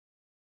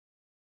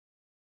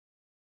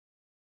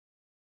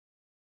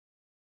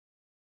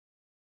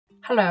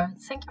Hello,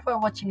 thank you for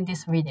watching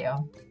this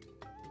video.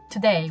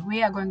 Today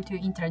we are going to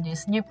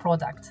introduce new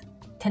product,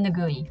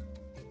 Tenugui.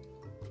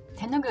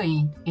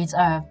 Tenugui is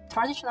a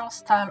traditional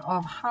style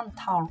of hand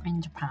towel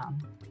in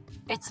Japan.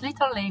 It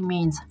literally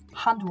means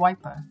hand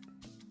wiper.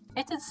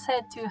 It is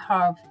said to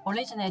have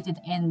originated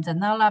in the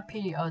Nara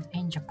period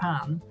in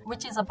Japan,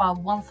 which is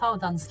about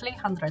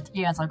 1,300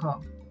 years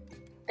ago.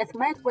 It's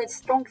made with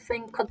strong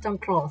thin cotton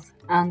cloth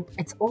and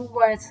it's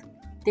always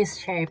this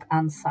shape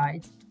and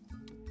size.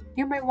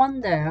 You may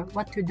wonder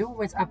what to do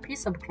with a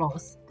piece of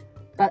cloth,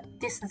 but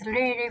this is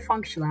really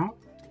functional.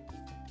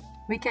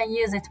 We can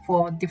use it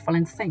for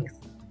different things.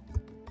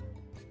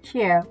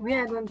 Here we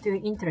are going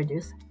to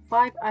introduce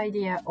 5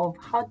 ideas of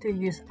how to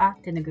use a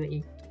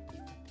tenugui.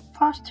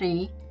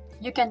 Firstly,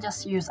 you can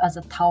just use as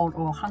a towel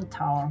or hand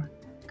towel.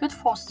 Good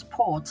for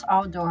sports,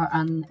 outdoor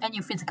and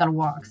any physical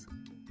works.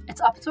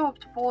 It's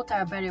absorbed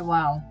water very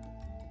well.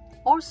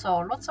 Also,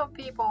 lots of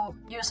people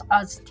use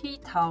as tea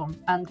towel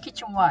and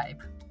kitchen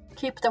wipe.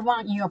 Keep the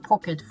one in your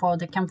pocket for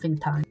the camping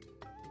time.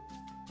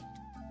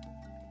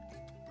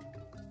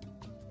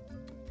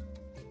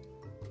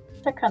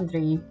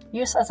 Secondly,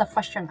 use as a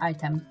fashion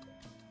item.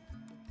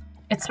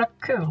 It's look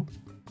cool.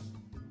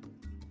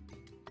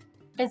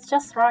 It's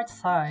just right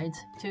side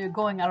to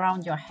going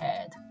around your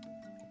head.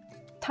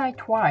 Tie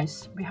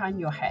twice behind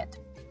your head.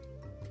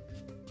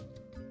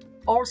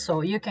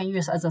 Also, you can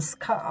use as a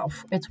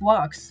scarf. It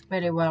works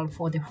very well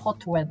for the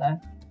hot weather.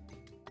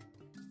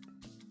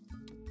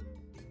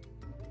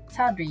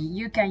 Thirdly,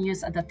 you can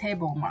use as a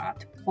table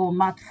mat or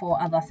mat for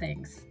other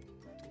things.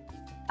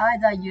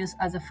 Either use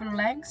as a full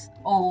length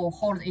or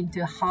hold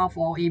into half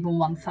or even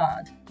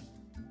 1/3.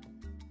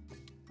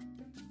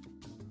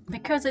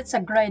 Because it's a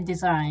great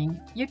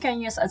design, you can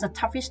use as a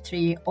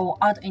tapestry or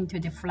add into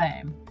the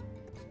frame.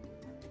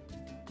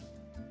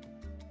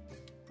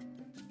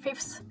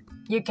 Fifth,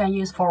 you can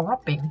use for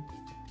wrapping.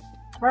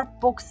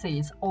 Wrap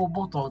boxes or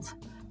bottles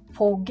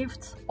for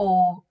gifts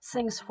or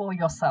things for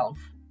yourself.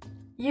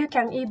 You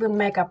can even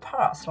make a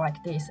purse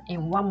like this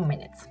in 1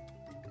 minute.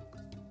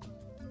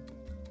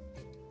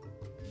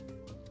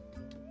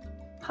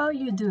 How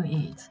you do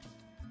it?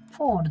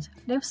 Fold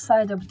left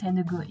side of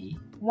tenugui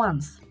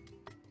once,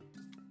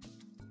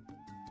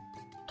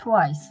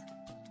 twice,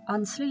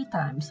 and 3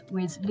 times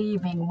with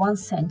leaving 1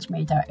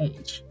 cm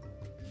each.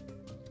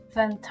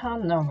 Then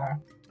turn over.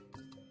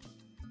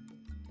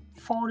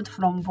 Fold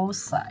from both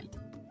sides.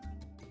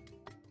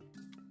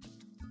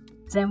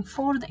 Then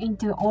fold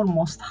into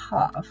almost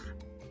half.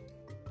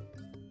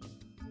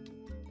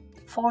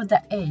 Fold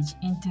the edge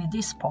into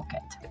this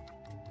pocket.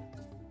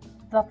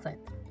 That's it.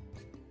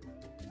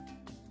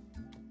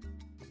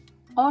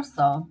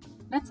 Also,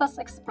 let us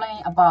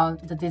explain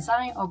about the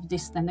design of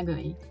this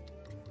tenugui.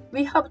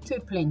 We have 2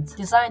 prints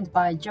designed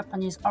by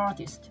Japanese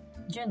artist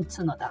Jun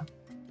Tsunoda.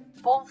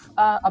 Both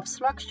are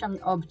abstraction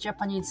of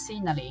Japanese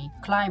scenery,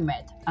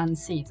 climate, and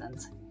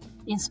seasons,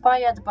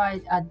 inspired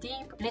by a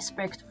deep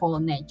respect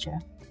for nature.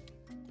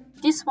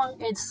 This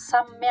one is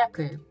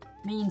Sanmyaku,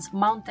 means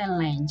mountain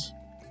range.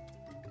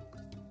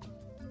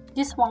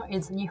 This one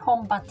is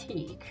Nihon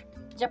batik,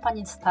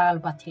 Japanese style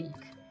batik.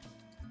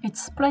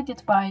 It's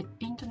spreaded by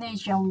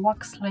Indonesian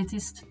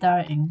wax-resist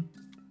dyeing.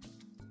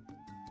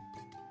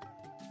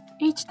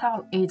 Each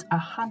towel is a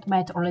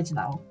handmade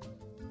original.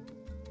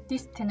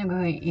 This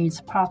tenugui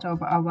is part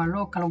of our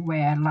local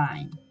wear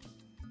line.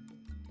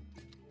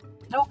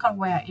 Local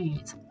wear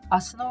is a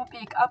snow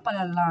peak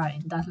apparel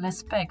line that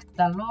respects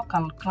the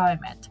local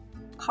climate,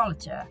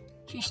 culture,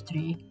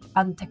 history,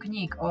 and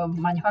technique of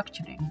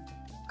manufacturing.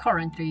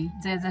 Currently,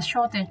 there's a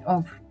shortage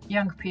of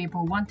young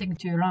people wanting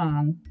to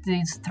learn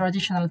this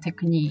traditional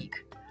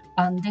technique,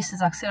 and this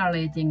is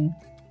accelerating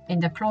in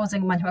the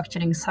clothing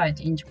manufacturing site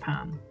in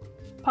Japan.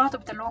 Part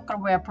of the local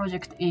wear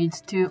project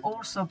is to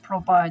also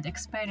provide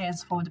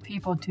experience for the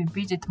people to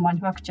visit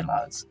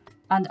manufacturers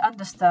and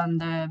understand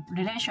the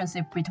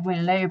relationship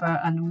between labor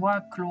and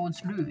work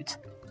clothes routes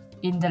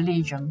in the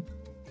region.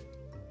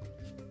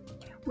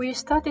 We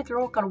started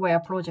local wear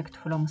project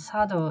from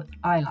Sado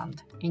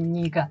Island in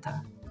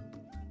Niigata.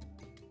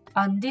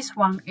 And this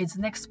one is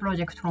next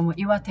project from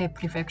Iwate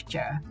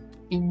Prefecture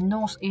in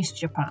northeast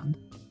Japan.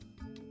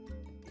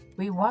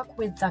 We work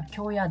with the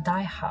Kyoya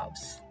Dye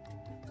House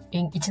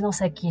in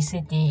Ichinoseki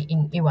City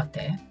in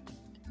Iwate.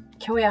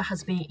 Kyoya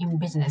has been in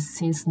business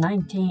since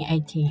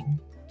 1918.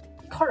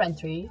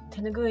 Currently,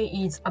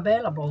 tenugui is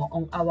available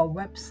on our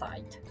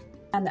website,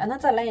 and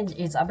another range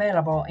is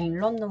available in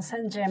London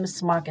St.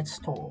 James Market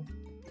store,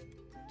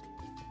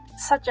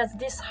 such as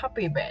this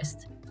happy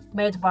vest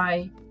made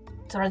by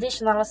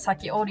traditional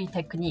sakiori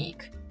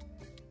technique.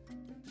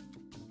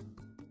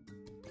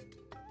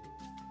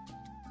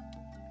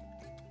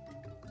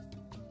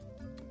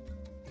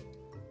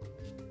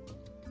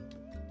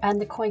 And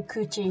the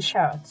koikuchi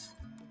shirts.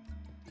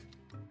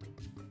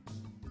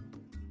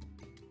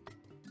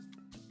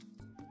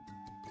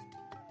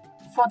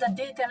 For the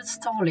detailed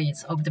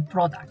stories of the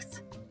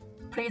products,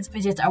 please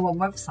visit our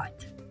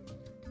website.